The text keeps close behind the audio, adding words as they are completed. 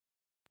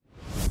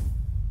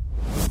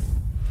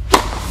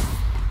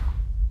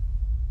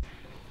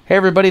Hey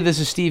everybody, this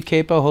is Steve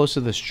Capo, host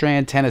of the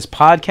Strand Tennis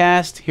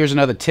Podcast. Here's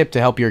another tip to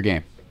help your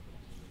game.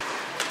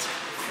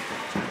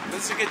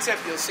 This is a good tip.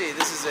 You'll see.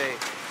 This is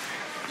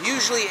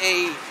usually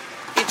a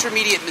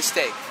intermediate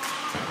mistake.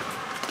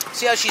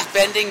 See how she's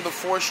bending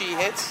before she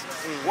hits?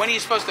 When are you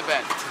supposed to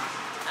bend?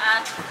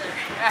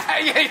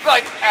 After. Yeah,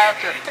 like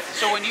after.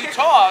 So when you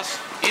toss,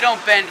 you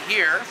don't bend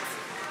here.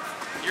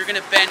 You're going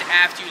to bend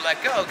after you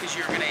let go because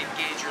you're going to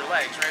engage your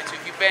legs, right? So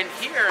if you bend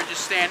here and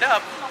just stand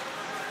up,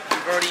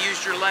 you've already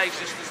used your legs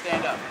just to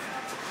stand up.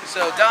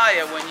 So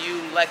Daya, when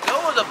you let go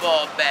of the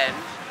ball, bend,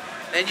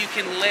 then you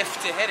can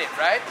lift to hit it,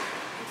 right?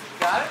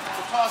 Got it?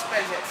 So toss,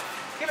 bend, hit.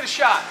 Give it a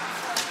shot.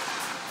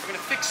 We're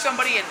going to fix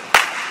somebody in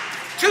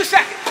 2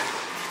 seconds.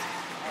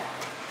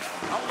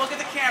 Don't look at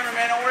the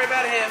cameraman. Don't worry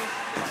about him.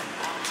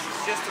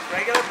 He's just a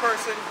regular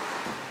person.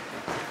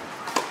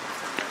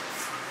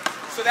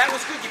 So that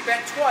was good. You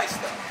bent twice,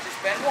 though. Just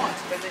bend once.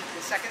 Bend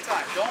the second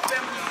time. Don't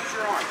bend when you use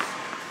your arms.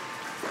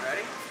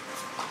 Ready?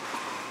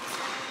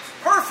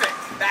 Perfect.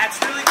 That's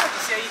really good.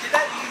 You see how you did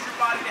that? You used your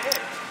body to hit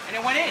it. And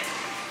it went in.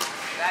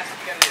 That's what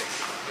you got to do.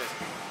 Good.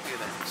 Look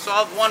at that.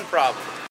 Solved one problem.